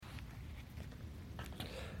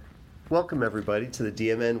Welcome, everybody, to the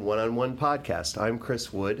DMN One-on-One podcast. I'm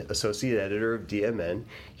Chris Wood, Associate Editor of DMN,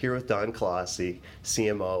 here with Don Colossi,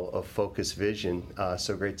 CMO of Focus Vision.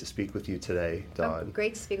 So great to speak with you today, Don. Oh,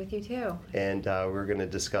 great to speak with you, too. And we're going to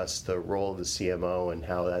discuss the role of the CMO and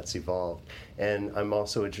how that's evolved. And I'm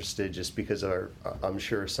also interested, just because I'm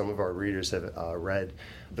sure some of our readers have read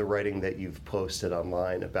the writing that you've posted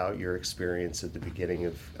online about your experience at the beginning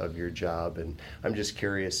of your job. And I'm just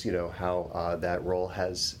curious, how that role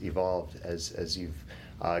has evolved as you've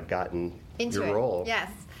gotten into your role.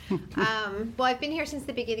 Yes. Well, I've been here since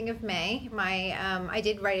the beginning of May. I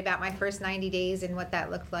did write about my first 90 days and what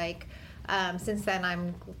that looked like. Since then,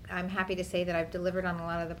 I'm happy to say that I've delivered on a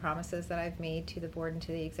lot of the promises that I've made to the board and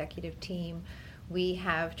to the executive team. We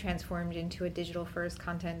have transformed into a digital-first,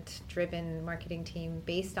 content-driven marketing team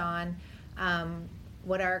based on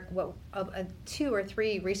two or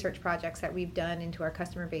three research projects that we've done into our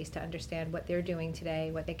customer base to understand what they're doing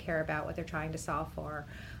today, what they care about, what they're trying to solve for.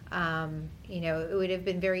 It would have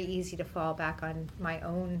been very easy to fall back on my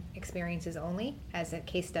own experiences only as a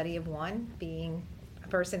case study of one, being a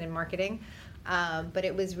person in marketing. But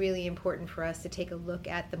it was really important for us to take a look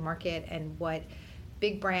at the market and what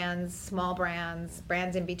big brands, small brands,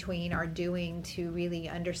 brands in between are doing to really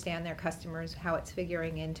understand their customers, how it's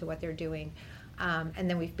figuring into what they're doing. And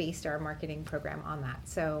then we've based our marketing program on that.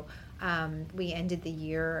 So we ended the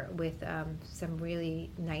year with some really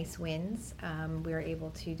nice wins. We were able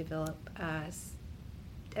to develop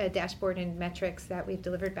a dashboard and metrics that we've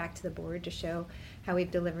delivered back to the board to show how we've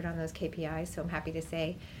delivered on those KPIs. So I'm happy to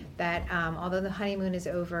say that although the honeymoon is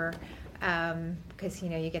over, because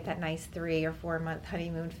you get that nice 3 or 4 month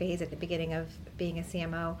honeymoon phase at the beginning of being a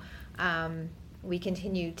CMO, we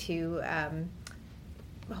continue to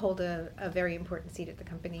hold a very important seat at the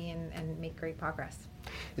company and make great progress.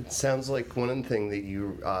 It sounds like one of the things that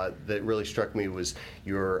you that really struck me was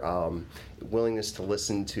your willingness to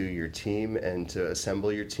listen to your team and to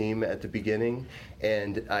assemble your team at the beginning.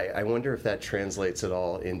 And I wonder if that translates at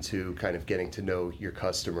all into kind of getting to know your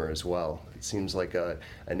customer as well. It seems like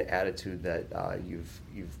an attitude that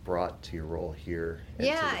you've brought to your role here. And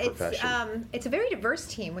to the profession. It's a very diverse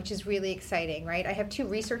team, which is really exciting, right? I have 2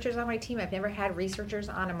 researchers on my team. I've never had researchers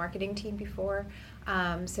on a marketing team before.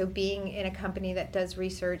 So being in a company that does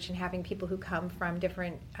research and having people who come from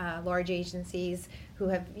different large agencies who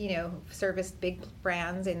have, serviced big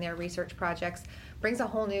brands in their research projects brings a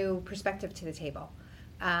whole new perspective to the table.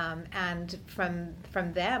 And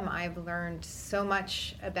from them, I've learned so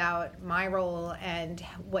much about my role and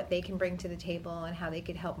what they can bring to the table and how they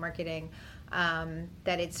could help marketing,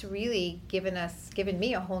 that it's really given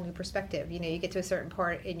me a whole new perspective. You get to a certain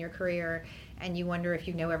part in your career and you wonder if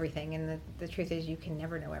you know everything, and the truth is you can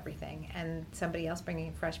never know everything. And somebody else bringing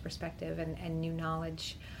a fresh perspective and new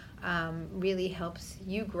knowledge really helps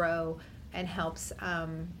you grow and helps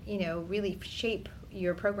really shape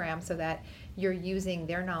your program so that you're using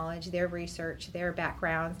their knowledge, their research, their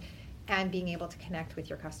backgrounds, and being able to connect with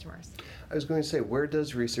your customers. I was going to say, where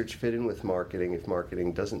does research fit in with marketing if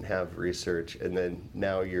marketing doesn't have research and then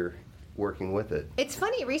now you're working with it? It's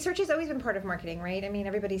funny, research has always been part of marketing, right? I mean,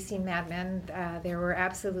 everybody's seen Mad Men. There were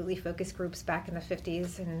absolutely focus groups back in the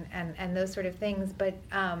 50s and those sort of things. But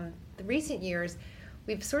the recent years,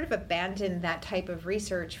 we've sort of abandoned that type of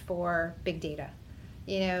research for big data.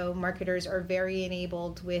 Marketers are very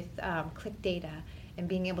enabled with click data and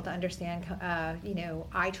being able to understand,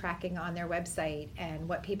 eye tracking on their website and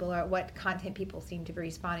what content people seem to be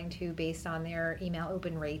responding to based on their email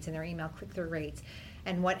open rates and their email click-through rates,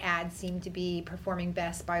 and what ads seem to be performing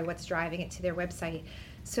best by what's driving it to their website.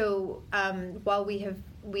 So while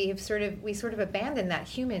we sort of abandoned that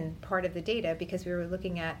human part of the data because we were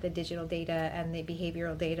looking at the digital data and the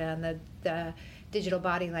behavioral data and the digital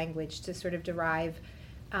body language to sort of derive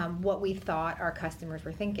what we thought our customers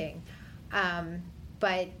were thinking.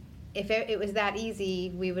 But if it was that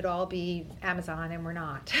easy, we would all be Amazon, and we're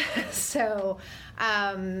not. So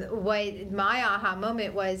what my aha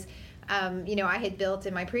moment was, I had built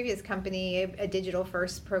in my previous company a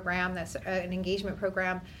digital-first program, that's an engagement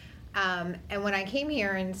program. And when I came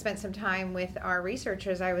here and spent some time with our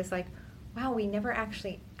researchers, I was like, wow, we never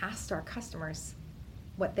actually asked our customers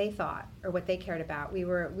what they thought or what they cared about. We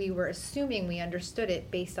were assuming we understood it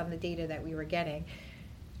based on the data that we were getting.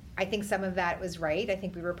 I think some of that was right. I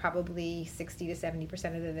think we were probably 60 to 70%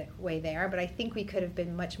 of the way there, but I think we could have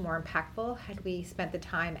been much more impactful had we spent the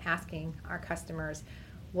time asking our customers,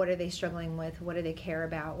 what are they struggling with? What do they care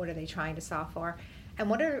about? What are they trying to solve for? And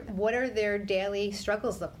what are their daily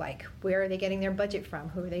struggles look like? Where are they getting their budget from?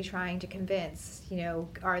 Who are they trying to convince?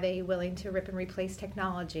 Are they willing to rip and replace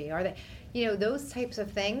technology? Are they, those types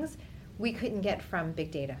of things we couldn't get from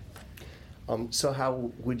big data. So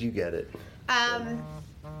how would you get it?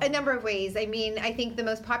 A number of ways. I mean, I think the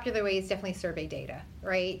most popular way is definitely survey data,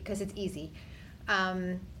 right? Because it's easy.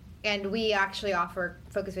 And we actually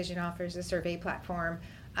Focus Vision offers a survey platform,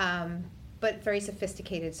 but very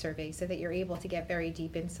sophisticated surveys so that you're able to get very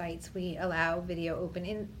deep insights. We allow video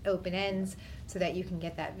open ends so that you can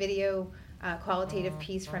get that video qualitative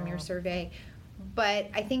piece from your survey. But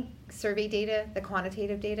I think survey data, the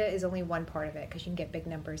quantitative data, is only one part of it because you can get big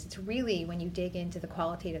numbers. It's really when you dig into the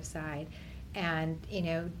qualitative side and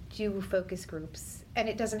do focus groups. And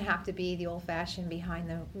it doesn't have to be the old-fashioned behind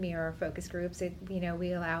the mirror focus groups.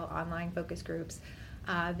 We allow online focus groups,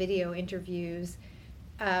 video interviews,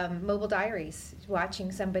 mobile diaries,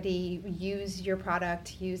 watching somebody use your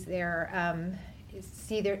product, use their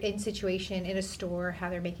see their in situation in a store, how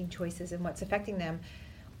they're making choices and what's affecting them.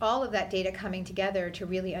 All of that data coming together to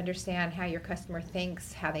really understand how your customer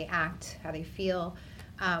thinks, how they act, how they feel.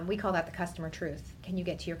 We call that the customer truth. Can you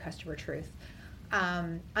get to your customer truth?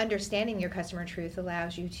 Understanding your customer truth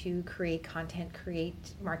allows you to create content,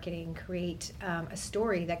 create marketing, create a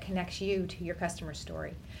story that connects you to your customer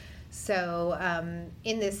story. So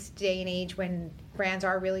in this day and age when brands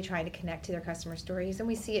are really trying to connect to their customer stories, and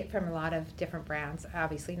we see it from a lot of different brands,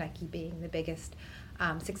 obviously Nike being the biggest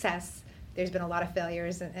success. There's been a lot of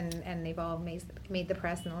failures, and they've all made the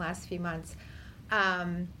press in the last few months.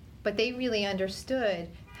 But they really understood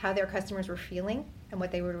how their customers were feeling and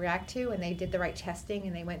what they would react to, and they did the right testing,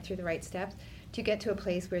 and they went through the right steps to get to a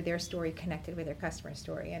place where their story connected with their customer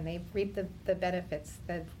story, and they've reaped the benefits,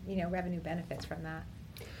 the revenue benefits from that.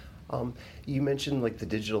 You mentioned the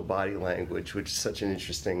digital body language, which is such an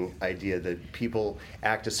interesting idea, that people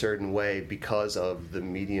act a certain way because of the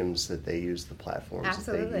mediums that they use, the platforms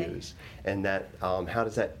Absolutely. that they use. And that, how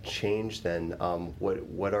does that change then?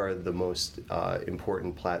 What are the most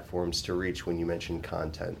important platforms to reach when you mention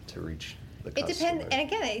content to reach the customer? It depends, and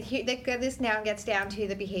again, this now gets down to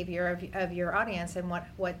the behavior of your audience and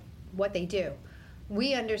what they do.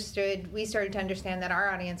 We started to understand that our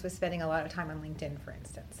audience was spending a lot of time on LinkedIn, for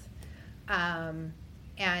instance. And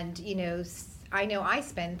I know I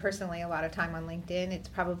spend personally a lot of time on LinkedIn. It's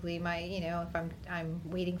probably my, if I'm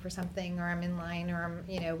waiting for something, or I'm in line, or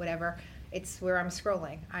I'm, whatever, it's where I'm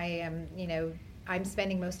scrolling. I'm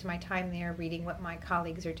spending most of my time there reading what my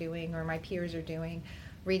colleagues are doing or my peers are doing,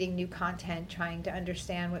 reading new content, trying to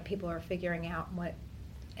understand what people are figuring out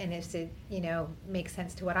and if it, makes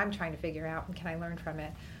sense to what I'm trying to figure out, and can I learn from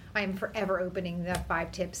it. I am forever opening the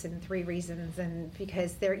 5 tips and 3 reasons, and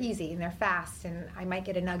because they're easy and they're fast, and I might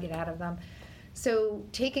get a nugget out of them. So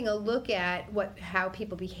taking a look at how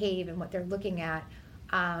people behave and what they're looking at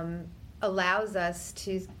allows us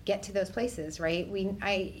to get to those places, right?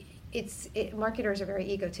 Marketers are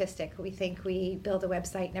very egotistic. We think we build a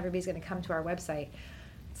website and everybody's going to come to our website.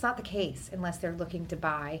 It's not the case unless they're looking to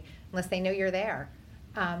buy, unless they know you're there.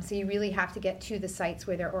 So you really have to get to the sites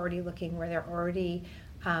where they're already looking, where they're already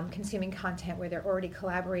consuming content, where they're already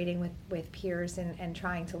collaborating with peers and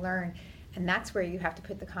trying to learn. And that's where you have to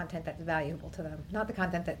put the content that's valuable to them. Not the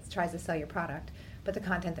content that tries to sell your product, but the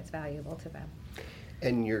content that's valuable to them.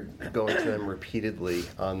 And you're going to them repeatedly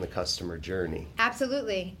on the customer journey.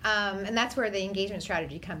 Absolutely. And that's where the engagement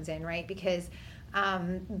strategy comes in, right? Because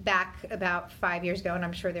back about 5 years ago, and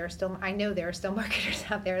I know there are still marketers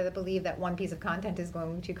out there that believe that one piece of content is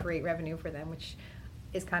going to create revenue for them, which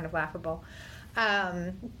is kind of laughable.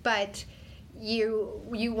 But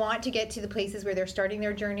you want to get to the places where they're starting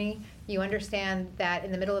their journey. You understand that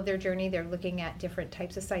in the middle of their journey, they're looking at different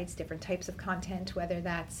types of sites, different types of content, whether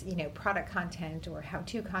that's product content or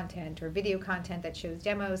how-to content or video content that shows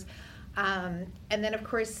demos. And then, of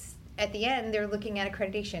course, at the end, they're looking at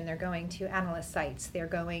accreditation. They're going to analyst sites. They're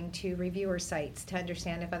going to reviewer sites to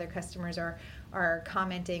understand if other customers are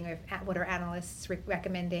commenting, or what are analysts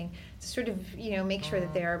recommending, to sort of make sure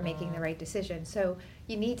that they're making the right decision. So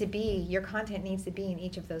your content needs to be in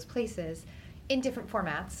each of those places, in different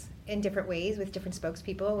formats, in different ways, with different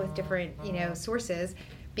spokespeople, with different sources,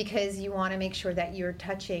 because you want to make sure that you're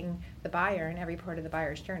touching the buyer in every part of the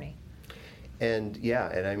buyer's journey. And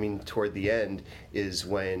I mean, toward the end is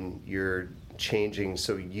when you're changing.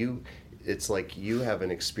 So it's like you have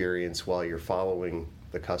an experience while you're following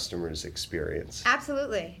the customer's experience.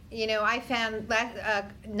 Absolutely. I found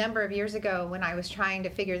that a number of years ago when I was trying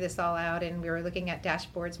to figure this all out, and we were looking at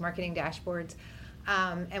dashboards, marketing dashboards,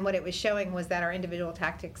 and what it was showing was that our individual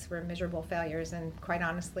tactics were miserable failures. And quite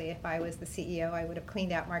honestly, if I was the CEO, I would have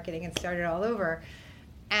cleaned out marketing and started all over.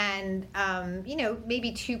 And,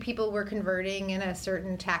 maybe 2 people were converting in a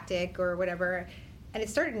certain tactic or whatever, and it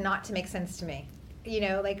started not to make sense to me.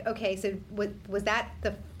 like, okay, so was that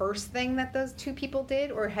the first thing that those two people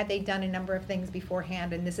did, or had they done a number of things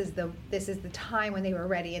beforehand, and this is the time when they were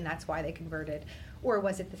ready, and that's why they converted, or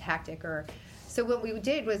was it the tactic? Or so what we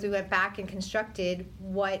did was we went back and constructed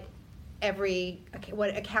what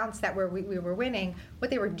accounts that we were winning,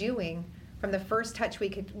 what they were doing from the first touch we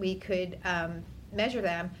could measure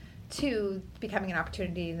them to becoming an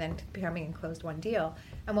opportunity and then to becoming a closed won deal.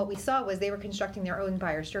 And what we saw was they were constructing their own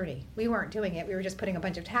buyer's journey. We weren't doing it. We were just putting a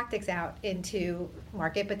bunch of tactics out into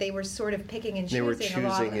market, but they were sort of picking and choosing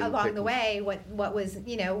along the way what was,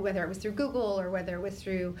 whether it was through Google or whether it was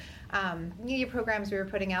through media programs we were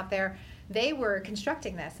putting out there. They were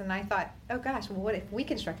constructing this, and I thought, oh gosh, well, what if we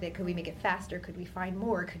constructed it? Could we make it faster? Could we find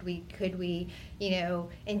more? Could we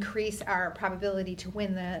increase our probability to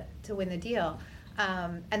win the deal?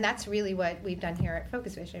 And that's really what we've done here at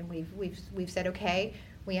Focus Vision. We've said, okay,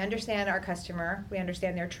 we understand our customer, we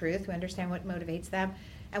understand their truth, we understand what motivates them,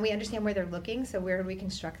 and we understand where they're looking. So where do we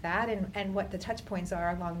construct that, and what the touch points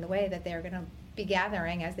are along the way that they're going to be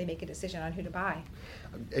gathering as they make a decision on who to buy.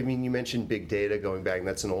 I mean, you mentioned big data going back, and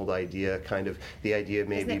that's an old idea, kind of the idea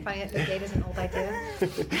maybe. Isn't it funny that big data is an old idea?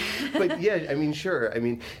 But yeah, I mean, sure. I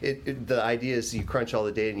mean, the idea is you crunch all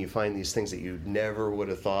the data and you find these things that you never would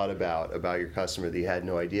have thought about your customer that you had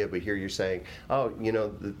no idea. But here you're saying, oh,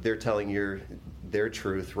 they're telling their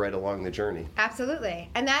truth right along the journey. Absolutely.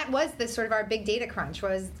 And that was the sort of our big data crunch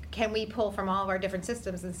was, can we pull from all of our different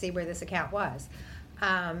systems and see where this account was?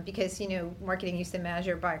 Because, marketing used to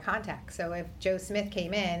measure by contact. So if Joe Smith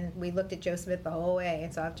came in, we looked at Joe Smith the whole way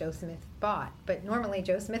and saw if Joe Smith bought. But normally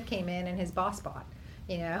Joe Smith came in and his boss bought,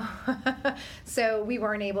 So we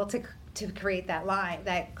weren't able to create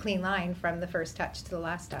that clean line from the first touch to the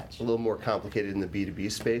last touch. A little more complicated in the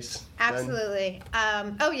B2B space? Absolutely.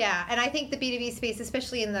 Oh, yeah. And I think the B2B space,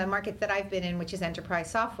 especially in the market that I've been in, which is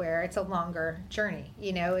enterprise software, it's a longer journey.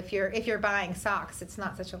 If you're buying socks, it's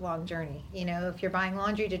not such a long journey. If you're buying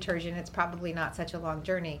laundry detergent, it's probably not such a long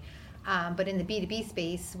journey. But in the B2B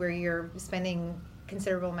space, where you're spending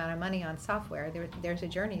considerable amount of money on software, there's a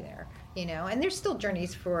journey there. And there's still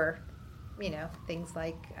journeys for things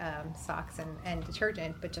like socks and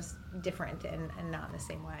detergent, but just different and not in the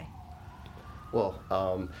same way.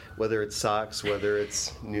 Well, whether it's socks, whether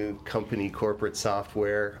it's new company corporate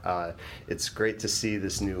software, it's great to see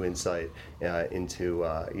this new insight into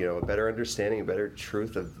a better understanding, a better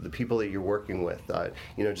truth of the people that you're working with.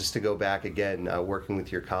 Just to go back again, working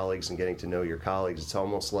with your colleagues and getting to know your colleagues, it's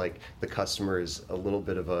almost like the customer is a little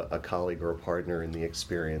bit of a colleague or a partner in the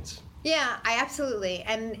experience. Yeah, I absolutely.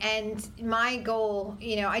 And my goal,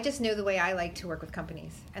 I just know the way I like to work with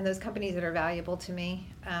companies. And those companies that are valuable to me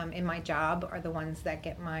in my job are the ones that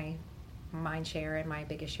get my mind share and my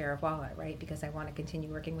biggest share of wallet, right? Because I want to continue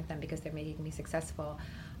working with them because they're making me successful.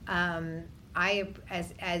 I,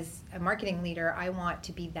 as a marketing leader, I want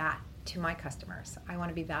to be that to my customers. I want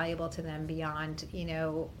to be valuable to them beyond,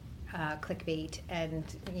 clickbait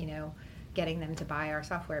and, getting them to buy our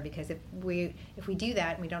software, because if we do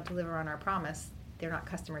that and we don't deliver on our promise, they're not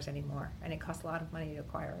customers anymore, and it costs a lot of money to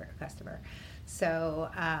acquire a customer. So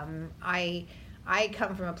I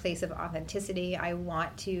come from a place of authenticity. I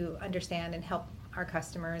want to understand and help our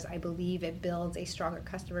customers. I believe it builds a stronger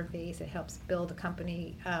customer base. It helps build a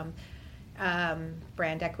company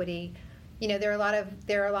brand equity. There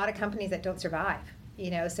are a lot of companies that don't survive.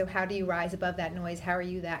 So how do you rise above that noise? How are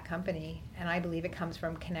you that company? And I believe it comes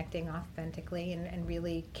from connecting authentically and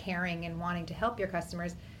really caring and wanting to help your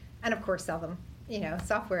customers, and of course sell them,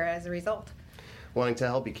 software as a result. Wanting to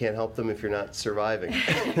help, you can't help them if you're not surviving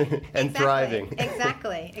and thriving.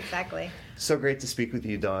 Exactly. So great to speak with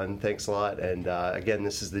you, Dawn. Thanks a lot. And again,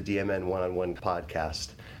 this is the DMN One-on-One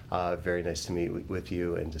podcast. Very nice to meet with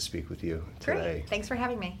you and to speak with you today. Great. Thanks for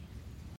having me.